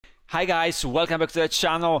Hi guys, welcome back to the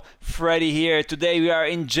channel. Freddy here. Today we are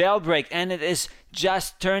in Jailbreak and it is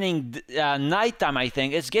just turning nighttime, I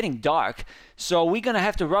think. It's getting dark. So we're gonna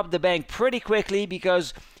have to rob the bank pretty quickly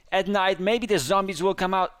because at night maybe the zombies will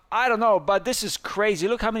come out. I don't know, but this is crazy.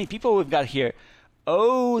 Look how many people we've got here.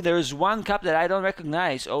 Oh, there's one cop that I don't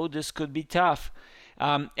recognize. Oh, this could be tough.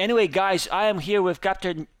 Anyway, guys, I am here with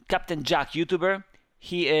Captain Jack, YouTuber.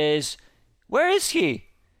 He is... Where is he?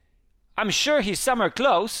 I'm sure he's somewhere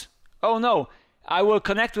close. Oh no, I will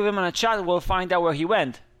connect with him on a chat. We'll find out where he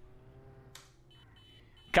went.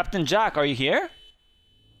 Captain Jack, are you here?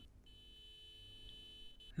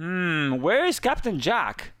 Where is Captain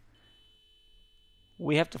Jack?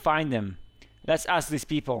 We have to find him. Let's ask these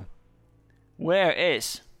people. Where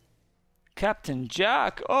is Captain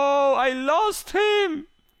Jack? Oh, I lost him!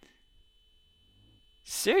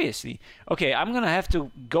 Seriously? Okay, I'm gonna have to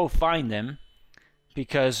go find him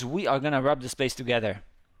because we are gonna rob this place together.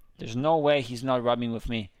 There's no way he's not robbing with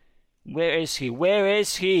me. Where is he? Where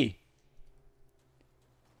is he?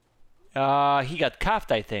 He got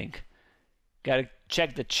cuffed, I think. Gotta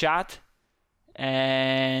check the chat.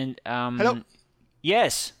 And Hello.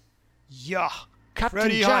 Yes. Yeah. Captain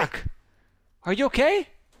Freddy, Jack. hi. Are you okay?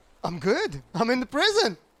 I'm good. I'm in the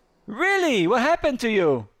prison. Really? What happened to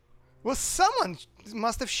you? Well, someone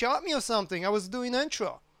must have shot me or something. I was doing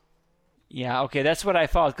intro. Yeah, okay, that's what I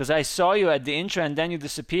thought, because I saw you at the intro and then you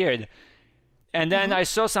disappeared. And then I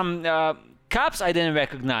saw some cops I didn't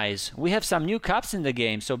recognize. We have some new cops in the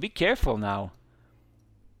game, so be careful now.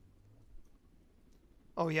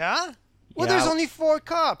 Oh, yeah? Well, Yeah. there's only 4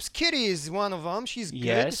 cops. Kitty is one of them. She's good.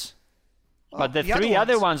 Yes. Oh, But the the three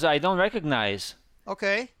other other ones I don't recognize.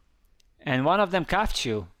 Okay. And one of them cuffed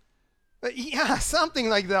you. Yeah, something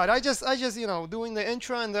like that. I just, doing the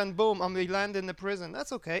intro and then boom, we land in the prison.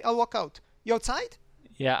 That's okay. I'll walk out. You outside?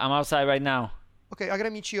 Yeah, I'm outside right now. Okay, I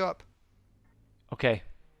gotta meet you up. Okay.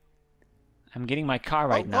 I'm getting my car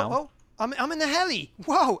right now. Oh, I'm in the heli.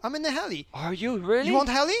 Wow, I'm in the heli. Are you really? You want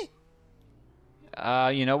heli?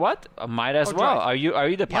 You know what? I might as I'll well. drive. Are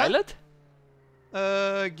you the Yeah?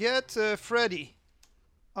 pilot? Get Freddy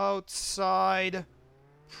outside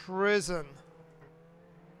prison.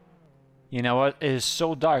 You know what? It is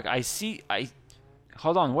so dark.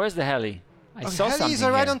 Hold on, where's the heli? I saw something Heli's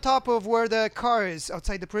right here. on top of where the car is,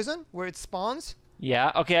 outside the prison, where it spawns.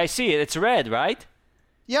 Yeah, okay, I see it. It's red, right?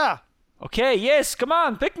 Yeah. Okay, yes, come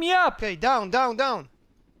on, pick me up. Okay, down.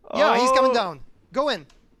 Yeah, he's coming Oh. down. Go in.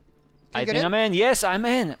 I you get think in? I'm in. Yes, I'm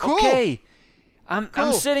in. Cool. Okay. I'm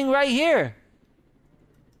Cool. sitting right here.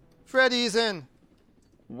 Freddy's in.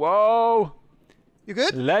 Whoa. You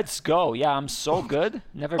good? Let's go. Yeah, I'm so good.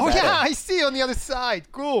 Never Oh better. yeah, I see you on the other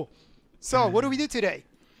side. Cool. So, what do we do today?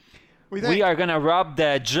 We are gonna rob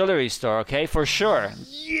the jewelry store, okay? For sure.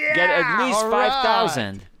 Yeah. Get at least all right.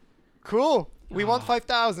 5,000. Cool. We want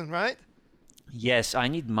 5,000, right? Yes, I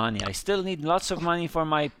need money. I still need lots of money for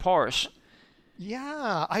my Porsche.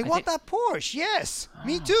 Yeah, I want that Porsche. Yes,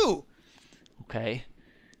 me too. Okay.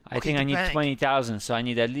 I Okay, think I the need bank. 20,000, so I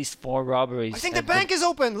need at least 4 robberies. I think the bank is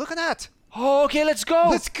open. Look at that. Oh, okay, let's go.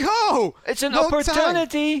 Let's go. It's an No time.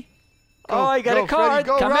 opportunity. Go, Oh, I got go, a card. Freddy,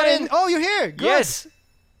 go Come right in. Oh, you're here. Good. Yes.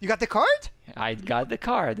 You got the card? I got the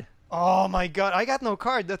card. Oh my God, I got no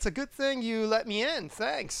card. That's a good thing you let me in.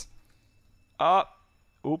 Thanks.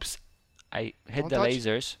 Oops. I hit Don't the touch.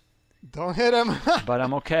 lasers, Don't hit him. but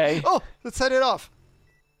I'm okay. Oh, let's set it off.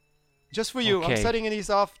 Just for you. I'm Okay. setting these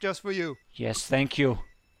off just for you. Yes, thank you.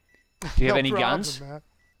 Do you have No any problem, guns? man.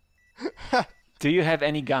 Do you have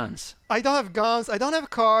any guns? I don't have guns. I don't have a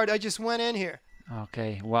card. I just went in here.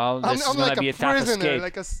 Okay, well, I'm this is gonna like be a a tough prisoner. escape.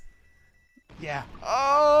 Like a. Yeah.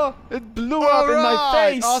 Oh, it blew All up in my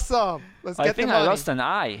right, face. Awesome. Let's I get think the I money. lost an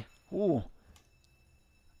eye. Ooh.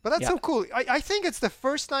 But that's Yeah. so cool. I think it's the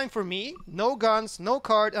first time for me. No guns, no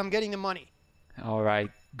card. I'm getting the money. All right,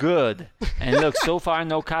 good. And look, so far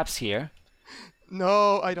no cops here.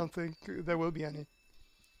 No, I don't think there will be any.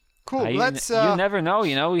 Cool. Let's. You never know,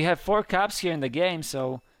 you know. We have 4 cops here in the game,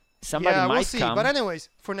 so somebody yeah, might we'll see. come. But anyways,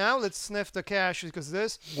 for now, let's sniff the cash because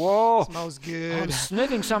this Whoa! smells I'm good.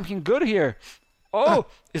 sniffing something good here. Oh,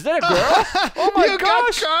 is that a girl? Oh my You got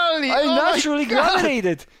gosh! Carly. I Oh my naturally God.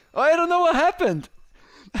 gravitated. I don't know what happened.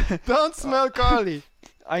 Don't smell Carly.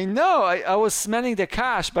 I know. I was smelling the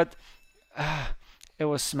cash, but it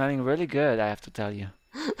was smelling really good. I have to tell you.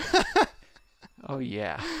 Oh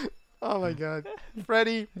yeah. Oh my God.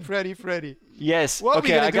 Freddy. Yes. What are we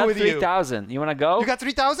okay, gonna I do got with you? 3,000. You wanna go? You got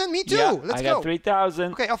 3,000? Me too. Yeah, Let's I go. got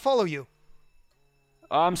 3,000. Okay, I'll follow you.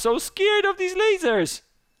 I'm so scared of these lasers.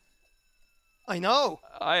 I know.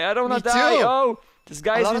 I don't wanna Me die. too. Oh, this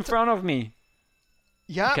guy's lot in of front of me.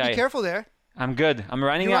 Yeah, Okay. be careful there. I'm good. I'm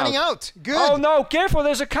running You're out. running out. Good. Oh no! Careful!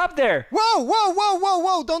 There's a cup there. Whoa, whoa, whoa, whoa,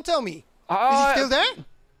 whoa! Don't tell me. Is he still there?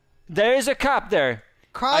 There is a cup there.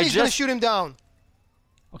 Carly's gonna shoot him down.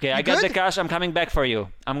 Okay, I got the good? cash. I'm coming back for you.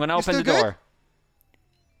 I'm gonna open the still good? door.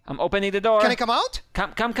 I'm opening the door. Can I come out?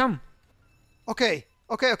 Come. Okay.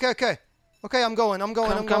 Okay, I'm going.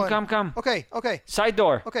 Come. Okay. Side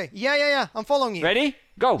door. Okay. Yeah. I'm following you. Ready?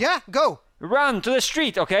 Go. Yeah, go. Run to the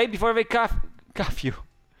street, okay? Before they cuff you.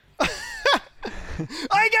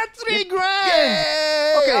 I got 3 grand.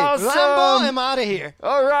 Yay! Okay, Awesome. Lambo, I'm out of here.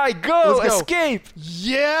 All right, go. Let's go. Escape.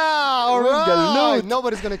 Yeah, all With the right. loot.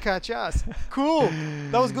 Nobody's gonna catch us. Cool.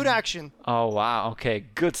 That was good action. Oh wow. Okay,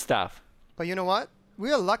 good stuff. But you know what?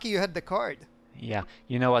 We are lucky you had the card. Yeah.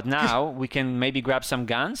 You know what? Now we can maybe grab some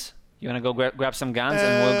guns. You wanna go grab some guns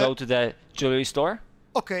and we'll go to the jewelry store?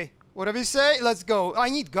 Okay, whatever you say. Let's go. I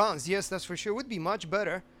need guns. Yes, that's for sure. Would be much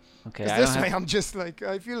better. Okay. Because this way I'm just like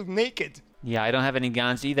I feel naked. Yeah, I don't have any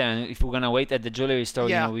guns either. And if we're gonna wait at the jewelry store,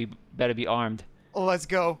 Yeah. you know, we better be armed. Oh, let's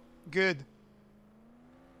go. Good.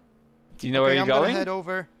 Do you know where you're I'm going?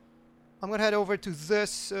 I'm gonna head over to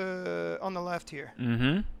this on the left here.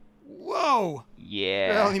 Mm-hmm. Whoa!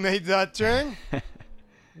 Yeah. Barely made that turn.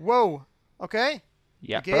 Whoa. Okay.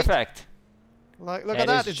 Yeah, The gate? perfect. Look That at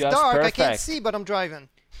that. is It's just dark. I can't perfect. see, but I'm driving.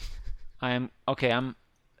 I'm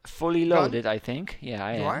fully loaded, I think. Yeah,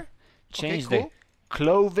 I You am. are? Change Okay, cool. the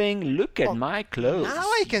clothing. Look at Oh, my clothes. Now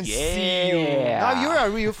I can see you. Now you're a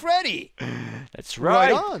real Freddy. That's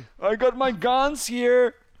right. Right on. I got my guns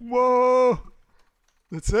here. Whoa.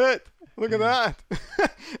 That's it. Look at that.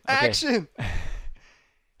 Action.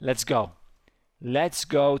 Let's go. Let's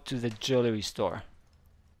go to the jewelry store.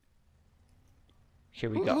 Here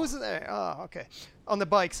we go. Who's there? Oh, okay. On the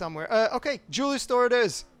bike somewhere. Okay, jewelry store it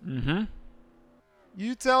is. Mm-hmm.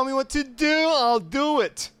 You tell me what to do, I'll do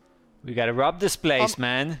it. We gotta rob this place,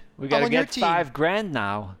 man. We gotta on your get team. 5 grand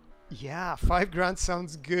now. Yeah, 5 grand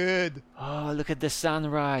sounds good. Oh, look at the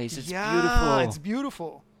sunrise. It's yeah, beautiful. it's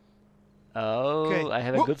beautiful. Oh, Okay. I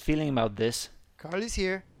have a good feeling about this. Carly's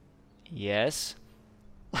here. Yes.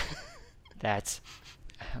 That's...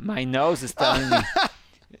 My nose is telling me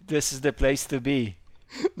this is the place to be.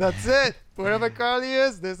 That's it. Wherever Carly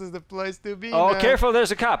is, this is the place to be. Oh, man. careful,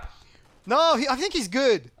 there's a cop. No, I think he's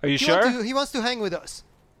good. Are you He sure? he wants to hang with us.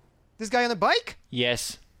 This guy on the bike?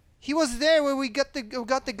 Yes. He was there where we got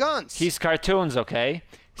the guns. He's cartoons, okay?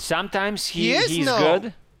 Sometimes he's No.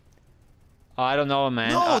 good. Oh, I don't know,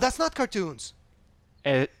 man. No, that's not cartoons.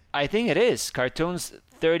 I think it is. Cartoons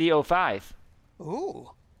 3005.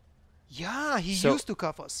 Oh. Yeah, he So- used to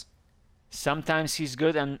cuff us. Sometimes he's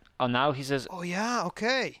good, and now he says, Oh yeah,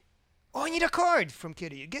 okay. Oh, I need a card from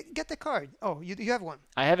Kitty. Get the card. Oh, you have one.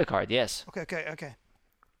 I have a card, yes. Okay.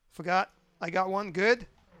 Forgot. I got one. Good.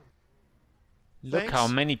 Look Thanks. how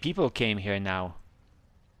many people came here now.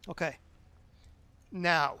 Okay.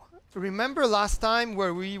 Now, remember last time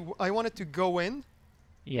where I wanted to go in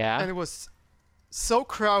Yeah. and it was so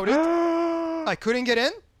crowded I couldn't get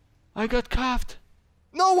in? I got cuffed.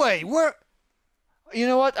 No way. Where? You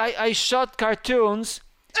know what? I shot cartoons,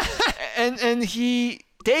 and he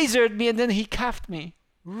tasered me, and then he cuffed me.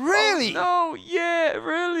 Really? Oh, no, yeah,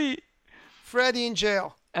 really. Freddy in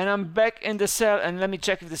jail. And I'm back in the cell, and let me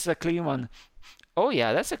check if this is a clean one. Oh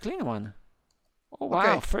yeah, that's a clean one. Oh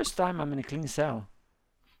wow, Okay. first time I'm in a clean cell.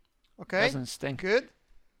 Okay. Doesn't stink. Good.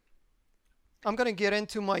 I'm gonna get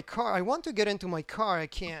into my car. I want to get into my car. I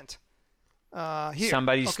can't. Here.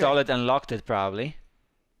 Somebody Okay. stole it and locked it probably.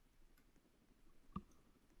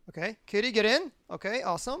 Okay, Kitty, get in. Okay,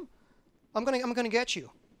 awesome. I'm gonna get you.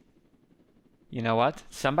 You know what?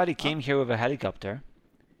 Somebody came here with a helicopter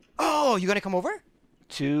Oh, you gonna come over?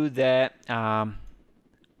 to the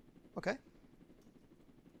Okay.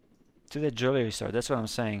 to the jewelry store. That's what I'm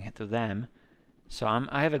saying to them. So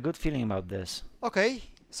I have a good feeling about this. Okay.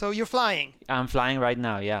 So you're flying. I'm flying right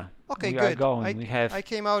now. Yeah. Okay, we good. are going. We have. I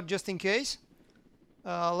came out just in case.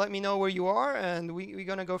 Let me know where you are, and we're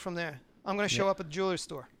gonna go from there. I'm gonna show up at the jewelry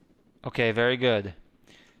store. Okay, very good.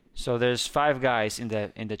 So there's 5 guys in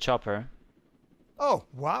the chopper. Oh,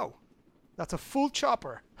 wow. That's a full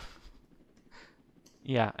chopper.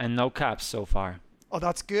 Yeah, and no cops so far. Oh,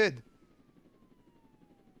 that's good.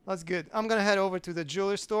 That's good. I'm gonna head over to the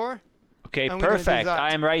jewelry store. Okay, And we're gonna do perfect. that.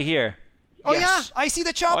 I am right here. Oh Yes. yeah, I see the I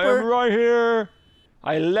am chopper. right here.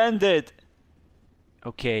 I landed.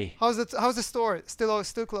 Okay, How's the store?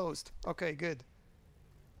 Still closed. Okay, good.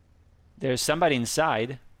 there's somebody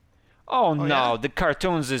inside. Oh no, yeah? the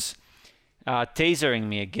cartoons is tasering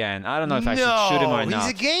me again. I don't know if I should shoot him or he's not.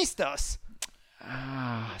 against us.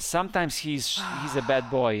 Sometimes he's a bad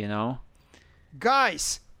boy, you know.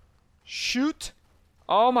 Guys, shoot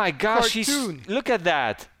Oh my gosh, Cartoon. look at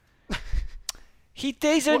that. He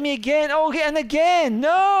tasered me again. Oh, and again.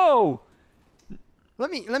 No.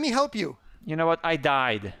 Let me help you. You know what? I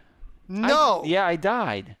died. No. Yeah, I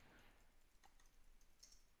died.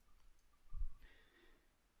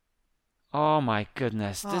 Oh my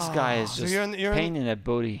goodness. This guy is So just pain in the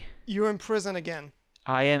booty. You're in prison again.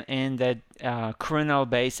 I am in the criminal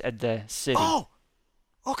base at the city. Oh.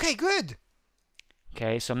 Okay, good.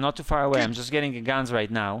 Okay, so I'm not too far away. Good. I'm just getting the guns right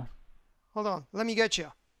now. Hold on. Let me get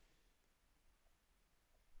you.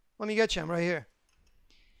 Let me get you. I'm right here.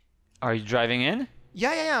 Are you driving in?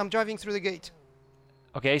 Yeah. I'm driving through the gate.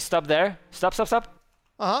 Okay, stop there. Stop.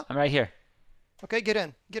 Uh-huh. I'm right here. Okay, get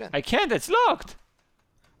in. Get in. I can't. It's locked.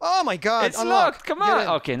 Oh my God. It's unlock. locked. Come Get on. in.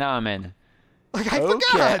 Okay, now I'm in. Like, I Okay,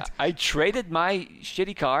 forgot. I traded my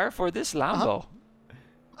shitty car for this Lambo.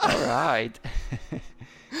 All right.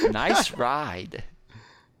 Nice ride.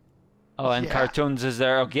 Oh, and Yeah. Cartoons is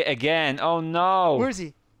there again. Oh no. Where is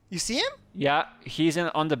he? You see him? Yeah, he's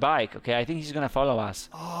on the bike. Okay, I think he's gonna follow us.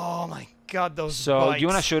 Oh my God, those So, bikes. do you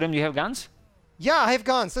wanna shoot him? Do you have guns? Yeah, I have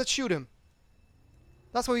guns. Let's shoot him.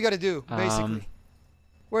 That's what we gotta do, basically.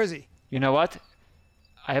 Where is he? You know what?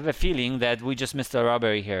 I have a feeling that we just missed a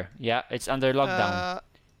robbery here. Yeah, it's under lockdown.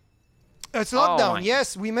 It's Oh lockdown. my-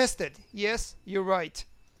 Yes, we missed it. Yes, you're right.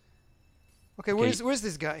 Okay, Okay. where's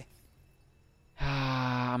this guy?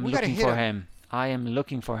 I'm we gotta looking hit for him. him. I am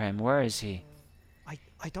looking for him. Where is he?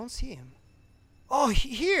 I don't see him. Oh,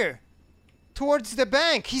 here, towards the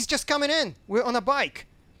bank. He's just coming in. We're on a bike.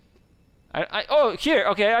 Oh, here.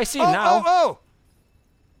 Okay, I see him Oh, now. oh!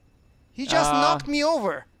 He just knocked me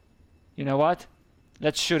over. You know what?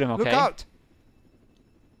 Let's shoot him. Okay. Look out!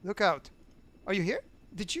 Look out! Are you here?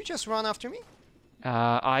 Did you just run after me?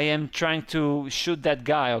 I am trying to shoot that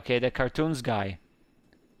guy. Okay, the Cartoons guy.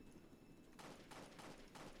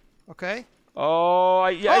 Okay. Oh,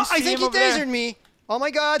 I Oh, see I think him he over there. tasered me. Oh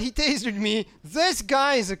my God, he tasered me. This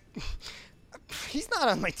guy is a. He's not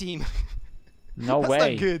on my team. No That's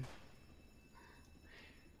way. not good.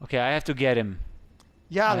 Okay, I have to get him.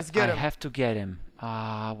 Yeah, let's get I him. have to get him.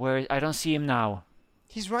 Where? I don't see him now.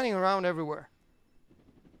 He's running around everywhere.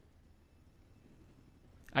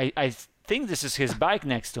 I think this is his bike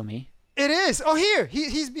next to me. It is. Oh, here.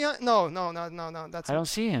 He's behind. No. That's I don't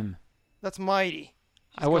see him. that's Mighty.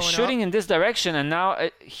 I was going shooting up. in this direction, and now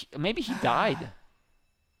maybe he died.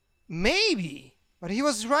 Maybe, but he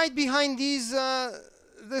was right behind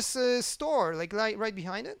this store, like right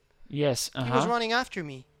behind it. Yes. He was running after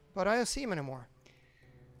me, but I don't see him anymore.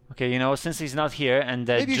 Okay, you know, since he's not here and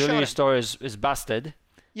the Maybe you shot jewelry him. store is busted,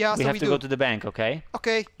 Yeah, we so have we to do. go to the bank. Okay.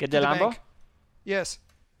 Okay. Get to the Lambo. bank. Yes.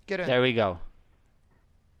 Get in. There we go.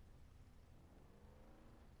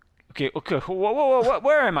 Okay. Whoa,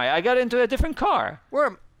 where am I? I got into a different car.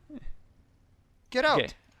 Where? Get out.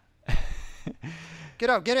 Okay. Get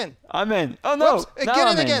out. Get in. I'm in. Oh no! Whoops. Now Get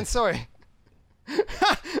I'm in again. Sorry.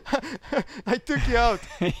 I took you out.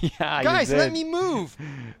 Yeah, Guys, you let did. me move.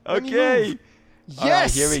 Let me Okay. move. All right,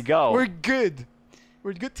 Yes. here we go. We're good.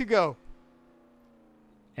 We're good to go.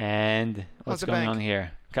 And what's the going bank? on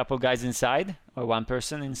here? Couple guys inside, or one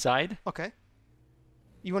person inside? Okay.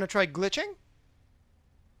 You want to try glitching?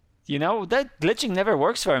 You know, that glitching never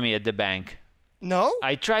works for me at the bank. No?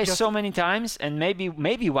 I tried Just- so many times, and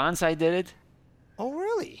maybe once I did it. Oh,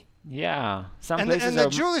 really? Yeah, some And places the are.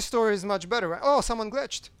 jewelry store is much better, right? Oh, someone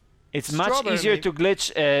glitched. It's much strawberry easier maybe. to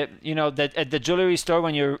glitch, you know, that at the jewelry store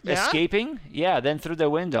when you're Yeah? escaping. Yeah, than through the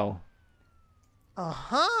window.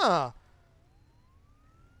 Uh-huh.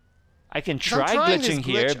 I can I'm try trying this glitching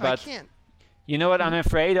here, glitch. I but can't. you know what I'm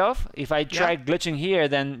afraid of? If I try Yeah? glitching here,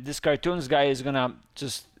 then this Cartoons guy is gonna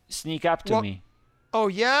just sneak up to Well, me. Oh,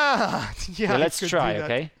 yeah. Yeah, So I let's could try, do that.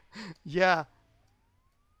 okay? Yeah.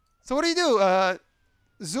 So what do you do?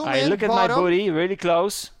 Zoom I in look at bottom, my booty really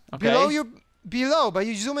close. Okay. below, but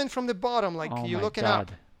you zoom in from the bottom, like Oh you're my looking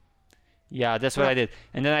God. up. Yeah, that's what Yeah. I did.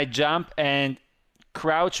 And then I jump and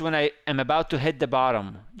crouch when I am about to hit the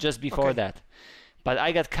bottom, just before Okay. that. But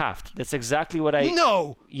I got cuffed. That's exactly what I.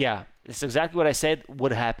 No. Yeah, that's exactly what I said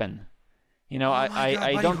would happen. You know, Oh my God,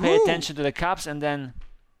 I buddy, don't pay who? attention to the cops, and then,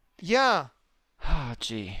 Yeah. oh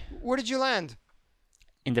gee, Where did you land?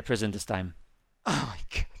 in the prison this time. Oh my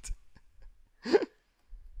God.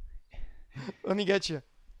 Let me get you.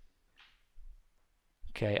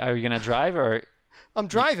 Okay, are you gonna drive or? I'm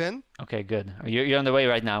driving. Okay, good. You're on the way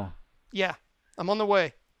right now. Yeah. I'm on the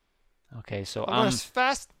way. Okay, so I'm going as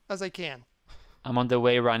fast as I can. I'm on the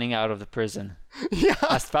way running out of the prison Yeah.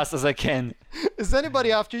 as fast as I can. Is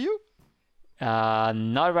anybody after you?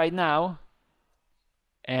 Not right now.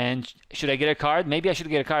 And should I get a card? Maybe I should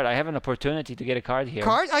get a card. I have an opportunity to get a card here.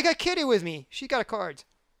 Card? I got Kitty with me. She got a card.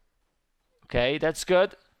 Okay, that's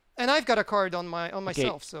good. And I've got a card on Okay,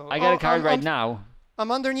 myself. So I got a card right I'm, now.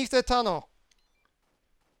 I'm underneath the tunnel.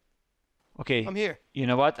 Okay. I'm here. You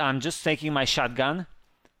know what? I'm just taking my shotgun,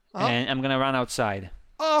 and I'm gonna run outside.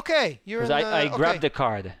 Oh, okay. You're in Because I okay. grabbed the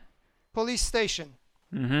card. Police station.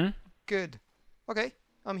 Mm-hmm. Good. Okay,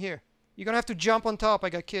 I'm here. You're gonna have to jump on top. I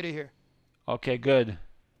got Kitty here. Okay, good.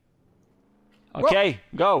 Okay,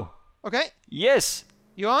 go. Okay, Yes,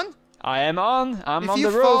 you on? I am on. I'm on If the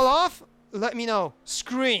you roof. fall off, let me know.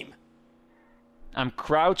 Scream. I'm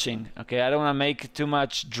crouching. Okay, I don't want to make too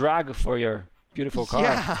much drag for your beautiful car.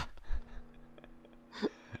 Yeah.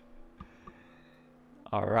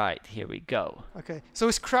 All right, here we go. Okay, so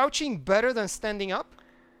is crouching better than standing up?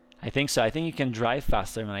 I think so. I think you can drive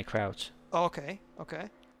faster when I crouch. Okay, okay.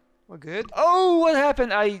 Well, good. Oh, what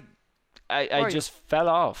happened? I are you? just fell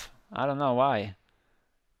off. I don't know why.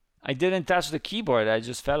 I didn't touch the keyboard. I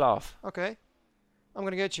just fell off. Okay, I'm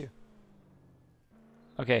gonna get you.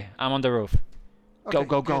 Okay, I'm on the roof. Go, Okay,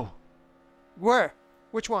 go, good. go. Where?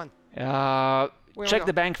 Which one? Uh, Where check we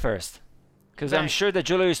the go? bank first. Because I'm Bank. sure the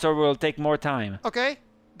jewelry store will take more time. Okay,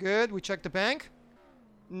 good. We checked the bank.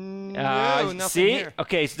 No, nothing see? here.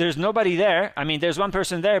 Okay, so there's nobody there. I mean, there's one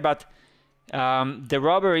person there, but the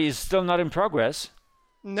robbery is still not in progress.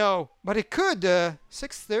 No, but it could.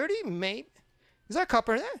 6:30, maybe. Is there a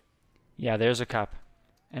copper there? Yeah, there's a cop.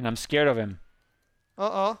 And I'm scared of him.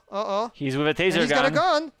 Uh-oh. He's with a And taser he's gun. got a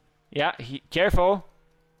gun. Yeah, careful.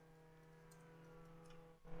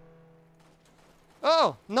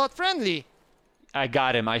 Oh, not friendly. I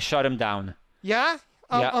got him. I shot him down. Yeah?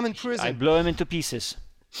 Yeah, I'm in prison. I blew him into pieces.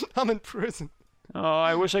 I'm in prison. Oh,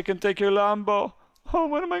 I wish I could take your Lambo. Oh,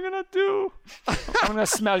 what am I gonna do? I'm gonna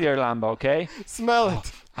smell your Lambo, okay? Smell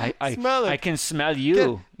it. I Smell it. I can smell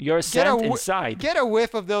you. Your scent inside. Get a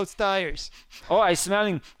whiff of those tires. Oh, I'm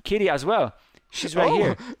smelling Kitty as well. She's right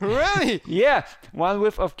here. Really? Yeah, one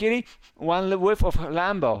whiff of Kitty, one whiff of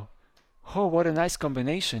Lambo. Oh, what a nice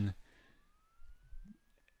combination.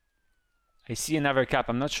 I see another cop.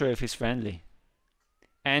 I'm not sure if he's friendly.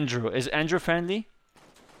 Andrew. Is Andrew friendly?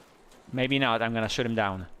 Maybe not. I'm gonna shoot him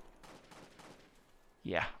down.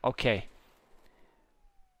 Yeah, okay.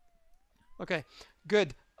 Okay,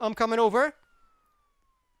 good. I'm coming over.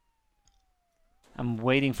 I'm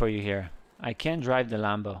waiting for you here. I can't drive the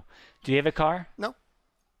Lambo. Do you have a car? No.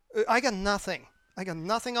 I got nothing. I got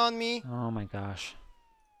nothing on me. Oh my gosh.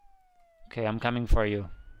 Okay, I'm coming for you.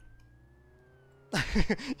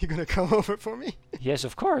 You're gonna come over for me? Yes,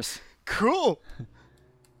 of course. Cool.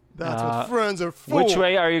 That's what friends are for. Which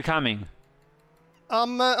way are you coming?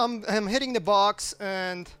 I'm hitting the box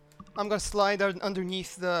and I'm gonna slide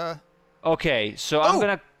underneath the. Okay, so I'm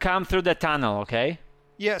gonna come through the tunnel, okay?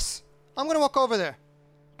 Yes. I'm gonna walk over there.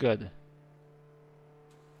 Good.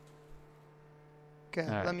 Okay,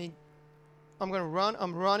 All right. I'm gonna run.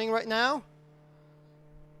 I'm running right now.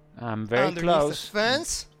 I'm very underneath close. the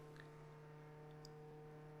fence.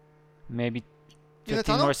 Maybe In the 15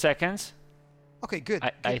 tunnel? more seconds. Okay, good.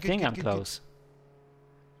 I good, think good, I'm good, close.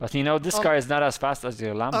 But you know, this car is not as fast as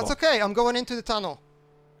your Lambo. That's okay. I'm going into the tunnel.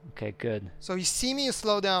 Okay, good. So you see me, you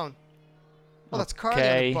slow down. Well, that's Carly on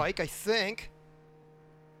Okay. the bike, I think.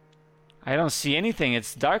 I don't see anything.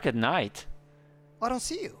 It's dark at night. I don't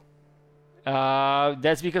see you.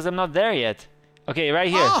 That's because I'm not there yet. Okay, right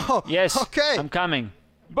here. Oh, yes. okay. I'm coming.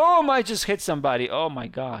 Boom! I just hit somebody. Oh my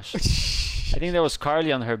gosh. I think that was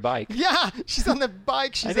Carly on her bike. Yeah, she's on the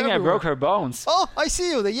bike. She's I think everywhere. I broke her bones. Oh, I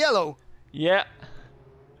see you, the yellow. Yeah.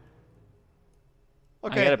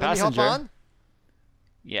 Okay, got a let me passenger. hop on.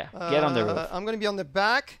 Yeah. Get on the roof. I'm gonna be on the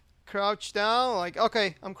back, crouch down. Like,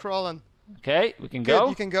 okay, I'm crawling. Okay, we can Good, go.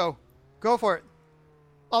 you can go. Go for it.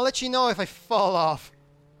 I'll let you know if I fall off.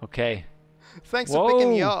 Okay. Thanks for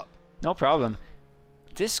picking me Whoa. up. No problem.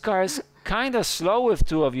 This car is kind of slow with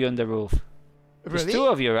two of you on the roof. There's Really? two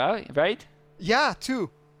of you, right? Yeah,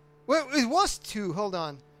 two. Well, it was two. Hold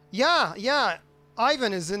on. Yeah.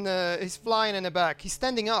 Ivan is he's flying in the back. He's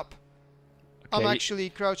standing up. I'm Okay. actually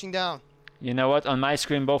crouching down. You know what? On my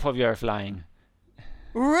screen, both of you are flying.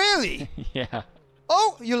 Really? Yeah.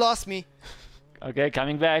 Oh, you lost me. Okay,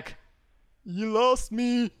 coming back. You lost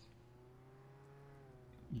me.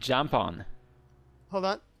 Jump on. Hold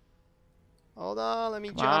on. Let me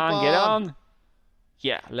Come jump on, get on.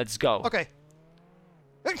 Yeah, let's go. Okay.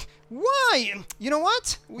 Why? You know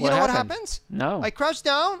what? You know what happened? happens? No. I crouch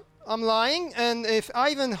down, I'm lying, and if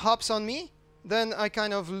Ivan hops on me, then I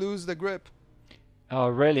kind of lose the grip. Oh,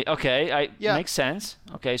 really? Okay, Yeah. makes sense.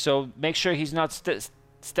 Okay, so make sure he's not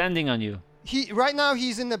standing on you. Right now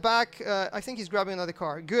he's in the back. I think he's grabbing another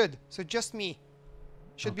car. Good. So just me.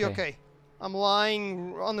 Should be okay. I'm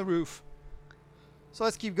lying on the roof. So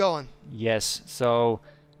let's keep going. Yes. So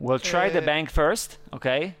we'll try the bank first,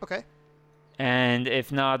 okay? Okay. And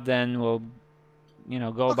if not, then we'll,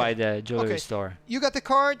 go by the jewelry store. You got the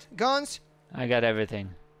card, guns? I got everything.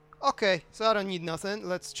 Okay. So I don't need nothing.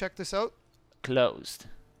 Let's check this out. Closed.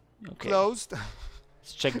 Okay. Closed.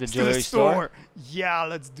 Let's check the Let's do jewelry store. Yeah,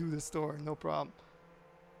 let's do the store. No problem.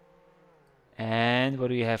 And what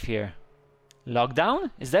do we have here?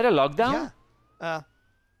 Lockdown? Is that a lockdown? Yeah.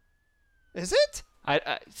 Is it?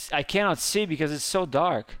 I cannot see because it's so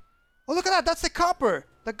dark. Oh, look at that. That's the copper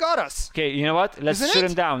that got us. Okay, you know what? Let's Isn't shoot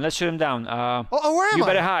it? him down. Let's shoot him down. Where am I? You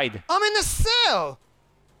better hide. I'm in the cell.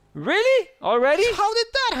 Really? Already? How did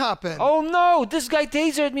that happen? Oh no! This guy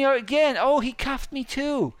tasered me again. Oh, he cuffed me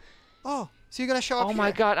too. Oh, so you're gonna show up Oh here?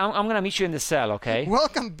 my God! I'm gonna meet you in the cell, okay?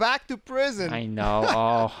 Welcome back to prison. I know.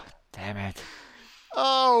 Oh, damn it!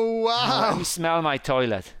 Oh Let wow. me smell my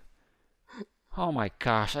toilet. Oh my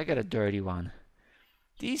gosh! I got a dirty one.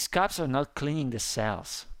 These cops are not cleaning the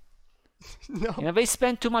cells. No. They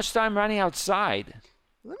spend too much time running outside.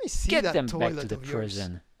 Let me see Get that them toilet back to the of yours.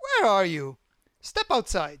 prison. Where are you? Step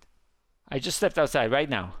outside. I just stepped outside right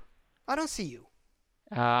now. I don't see you.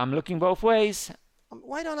 I'm looking both ways.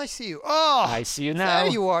 Why don't I see you? Oh, I see you now.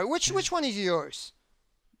 there you are. Which one is yours?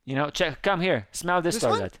 Check. Come here. Smell this This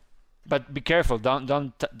one? toilet. But be careful.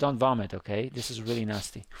 Don't vomit. Okay. This is really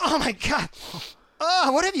nasty. Oh my God.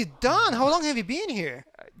 Oh, what have you done? How long have you been here?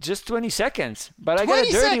 Just 20 seconds. But I got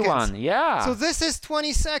a 20 dirty seconds? one. Yeah. So this is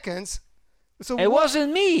 20 seconds. So It what-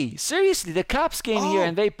 wasn't me. Seriously, the cops came here Oh.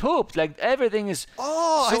 and they pooped. Like everything is.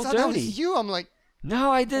 Oh, so I thought that dirty. was you. I'm like,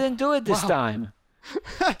 No, I didn't do it this Wow. time.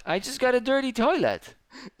 I just got a dirty toilet.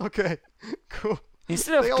 okay, cool.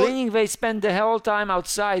 Instead of They all- cleaning, they spend the whole time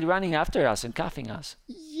outside running after us and cuffing us.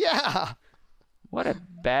 Yeah. What a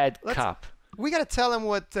bad Let's- cop. We gotta tell them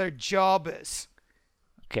what their job is.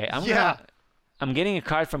 Okay, Yeah. I'm getting a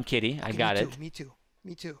card from Kitty. I Okay, got me it. Too, me too.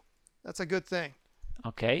 Me too. That's a good thing.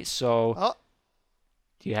 Okay, so Oh,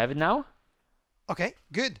 do you have it now? okay,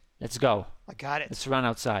 good. Let's go. I got it. Let's run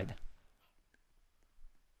outside.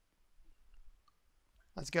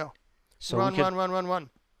 Let's go. So run, we could run.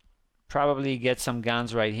 probably get some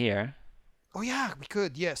guns right here. Oh yeah, we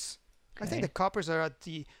could. Yes. I think Okay. the coppers are at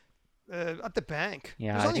the bank.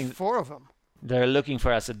 Yeah, There's I only think- 4 of them. They're looking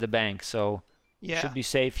for us at the bank, so Yeah. should be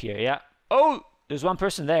safe here. Yeah. Oh, there's one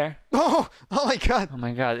person there. Oh my God. Oh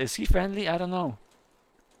my God, is he friendly? I don't know.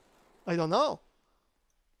 I don't know.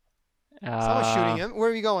 Someone's shooting him. Where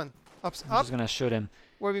are we going? I'm Up. just gonna shoot him.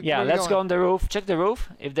 Where Yeah, where we let's go going? on the roof. Check the roof.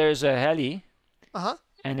 If there's a heli, Uh-huh.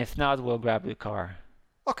 and if not, we'll grab the car.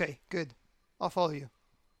 Okay, good. I'll follow you.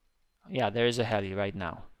 Yeah, there is a heli right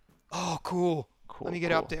now. Oh, cool. Cool. Let me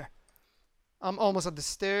get up cool. there. I'm almost at the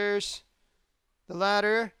stairs, the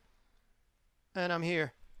ladder, and I'm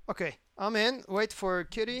here. Okay, I'm in. Wait for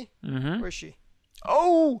Kitty. Mm-hmm. Where is she?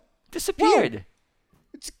 Oh, disappeared.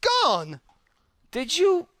 It's gone. Did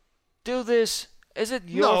you do this? Is it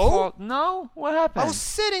your No. fault? No. What happened? I was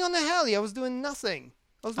sitting on the heli. I was doing nothing.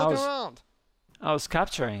 I was looking around. I was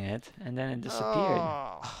capturing it, and then it disappeared.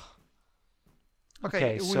 Oh.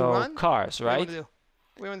 Okay, we so run? cars, What right? do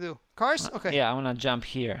you want to do? Cars? Okay. Yeah, I wanna jump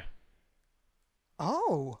here.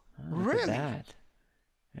 Oh, Look really? at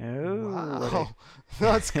that. Oh, Wow.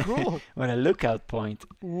 That's cool. what a lookout point.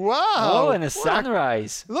 Wow. Oh, and a What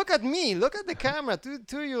sunrise. Look at me. Look at the camera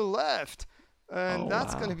to your left. And Oh,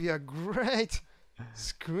 that's wow. going to be a great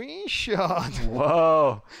screenshot.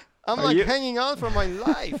 Whoa. I'm Are like you- hanging on for my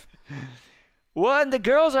life. What? And the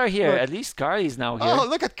girls are here. Look. At least Carly's now here. Oh,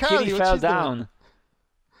 look at Carly. Kitty what fell she's doing. down.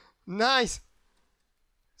 Nice.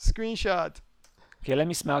 Screenshot. Okay, let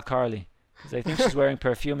me smell Carly. Because I think she's wearing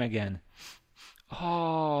perfume again.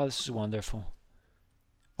 Oh, this is wonderful.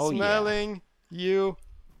 Oh, Smelling you,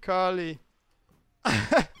 Carly.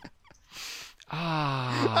 yeah.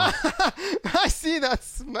 Ah, I see that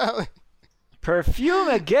smelling. perfume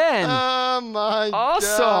again. Oh my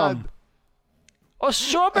Awesome. God. Oh,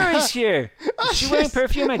 Strawberry's here. Is she wearing She's-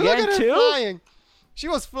 perfume look again at her too? Flying. She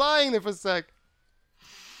was flying there for a sec.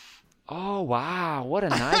 Oh, wow. What a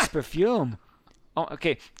nice perfume. Oh,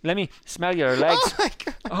 okay. Let me smell your legs. Oh my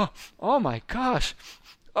God. Oh my gosh.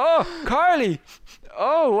 Oh, Carly.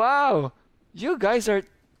 Oh, wow. You guys are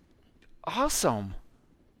awesome.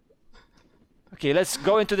 Okay, let's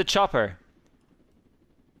go into the chopper.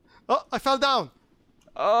 Oh, I fell down.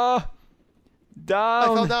 Oh, down. I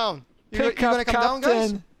fell down. You Pick gonna up, come down,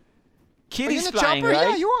 guys? Captain. Are you Kitty's in the flying, chopper? right?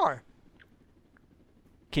 Yeah, you are.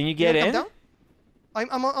 Can you You get gonna in? come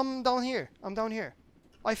down? I'm down here. I'm down here.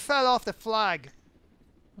 I fell off the flag.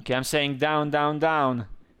 Okay, I'm saying down, down, down.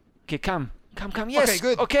 Okay, come. Yes. Okay,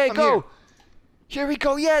 good. Okay, I'm go. Here we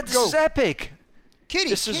go. Yeah, this Go. is epic. Kitty,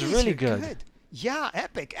 This is Kitty's really here. good. Yeah,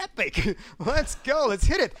 epic. Let's go. Let's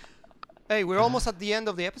hit it. Hey, we're almost at the end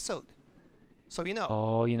of the episode. So you know.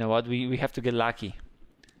 Oh, you know what? We have to get lucky.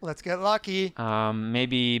 Let's get lucky.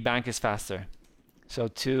 Maybe bank is faster. So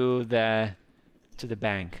to the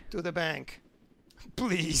bank. To the bank.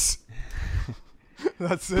 Please.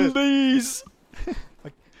 That's it. Please.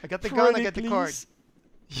 I got the gun, I got the card. Please.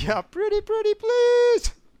 Yeah, pretty,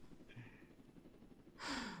 please.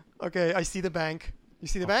 Okay, I see the bank. You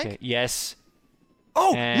see the Okay, bank? yes.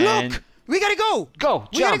 Oh, And look! We gotta go! Go.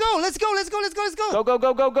 We Jump. gotta go! Let's go!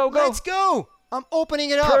 Go. Let's go! I'm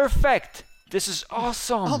opening it up. Perfect. This is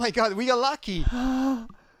awesome. Oh my god, we got lucky.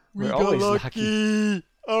 We We're got always lucky.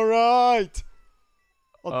 All right.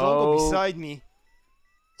 Oh, don't go Oh. beside me.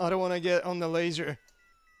 I don't want to get on the laser.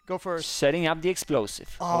 Go first. Setting up the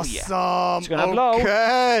explosive. Awesome. Oh yeah. It's gonna blow.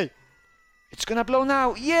 Okay. It's gonna blow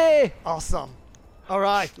now. Yeah. Awesome. All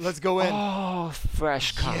right, let's go in. Oh,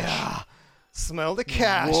 fresh cash. Yeah. Smell the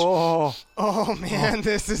cash. Whoa. Oh man,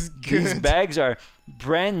 this is good. These bags are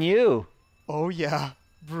brand new. Oh yeah,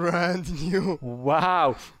 brand new.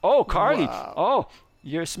 Wow. Oh, Carly. Wow. Oh,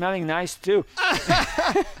 you're smelling nice too.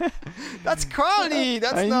 That's Carly.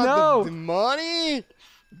 That's I not know. the money.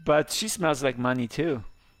 But she smells like money too.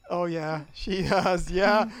 Oh yeah, she does.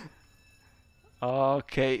 Yeah.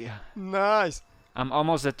 Okay. Nice. I'm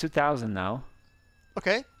almost at 2,000 now.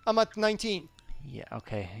 Okay, I'm at 19. Yeah,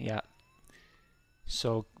 okay, yeah.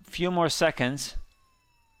 So, few more seconds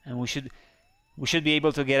and we should be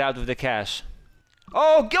able to get out of the cash.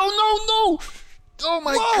 Oh, go no. Oh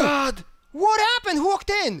my Whoa! god. What happened? Who walked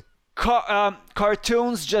in?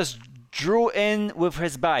 Cartoons just drew in with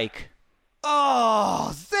his bike.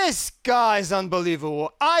 Oh, this guy's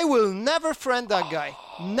unbelievable. I will never friend that guy.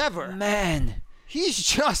 Never. Man. He's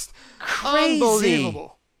just Crazy.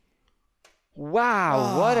 unbelievable.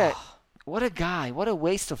 Wow, what a guy. What a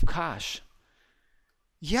waste of cash.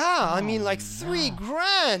 Yeah, I mean like $3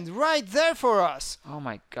 grand right there for us. Oh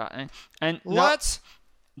my god. And no, Let's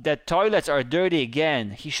the toilets are dirty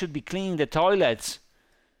again. He should be cleaning the toilets.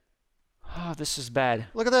 Oh, this is bad.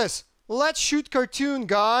 look at this. Let's shoot cartoon,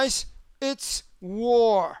 guys. It's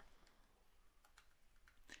war.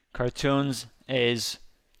 Cartoons is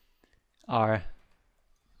our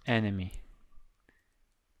enemy.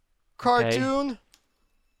 Cartoon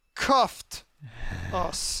cuffed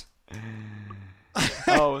us.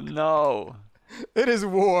 Oh no. It is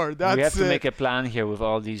war. That's We have to it. make a plan here with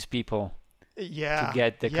all these people Yeah. to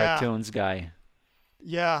get the yeah. cartoons guy.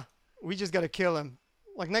 Yeah. We just gotta kill him.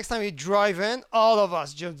 Like next time we drive in, all of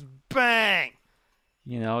us just bang.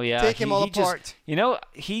 You know, yeah. Take him all just- apart. you know,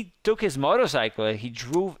 he took his motorcycle. He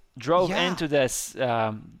drove Yeah. into this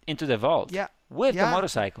into the vault. Yeah. With the Yeah.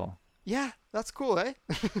 motorcycle. Yeah, that's cool, eh?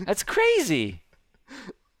 That's crazy.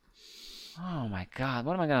 Oh my god,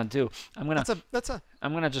 what am I gonna do? I'm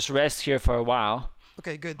gonna just rest here for a while.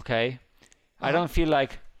 Okay, good. Okay. I Uh-huh. don't feel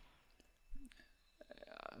like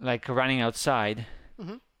running outside.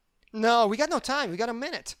 No, we got no time. We got a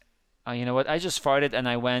minute. You know what? I just farted and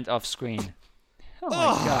I went off screen. Oh my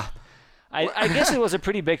Oh. god. I guess it was a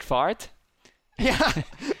pretty big fart. Yeah,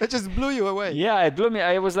 it just blew you away. Yeah, it blew me.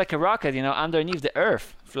 I was like a rocket, you know, underneath the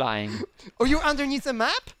earth flying. Oh, you're underneath the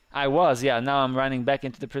map? I was, yeah. Now I'm running back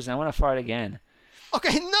into the prison. I want to fart again.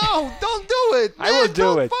 Okay, no, don't do it. I will Man, do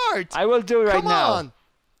don't it. Fart. I will do it right Come now. on.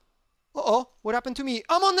 Uh-oh, what happened to me?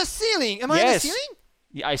 I'm on the ceiling. Am I on the Yes. ceiling?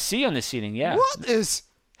 Yeah, I see on the ceiling, yeah. What is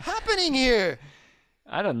happening here?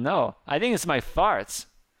 I don't know. I think it's my farts.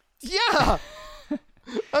 Yeah.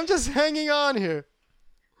 I'm just hanging on here.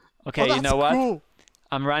 Okay, Oh, you that's know what? cool.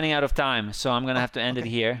 I'm running out of time, so I'm going to have to end it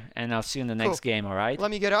here, and I'll see you in the next Cool. game, all right?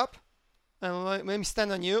 Let me get up and let me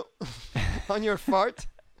stand on you, on your fart.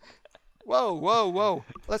 Whoa.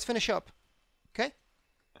 Let's finish up. Okay?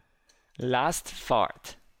 Last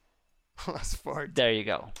fart. Last fart. There you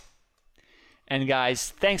go. And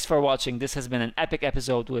guys, thanks for watching. This has been an epic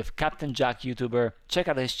episode with Captain Jack YouTuber. Check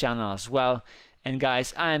out his channel as well. And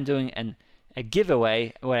guys, I am doing a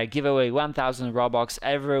giveaway where I give away 1,000 Robux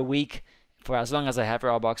every week. For as long as I have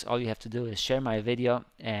Robux, all you have to do is share my video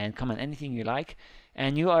and comment anything you like,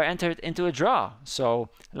 and you are entered into a draw. So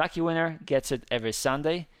lucky winner gets it every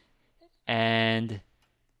Sunday, and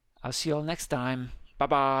I'll see you all next time. Bye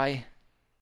bye.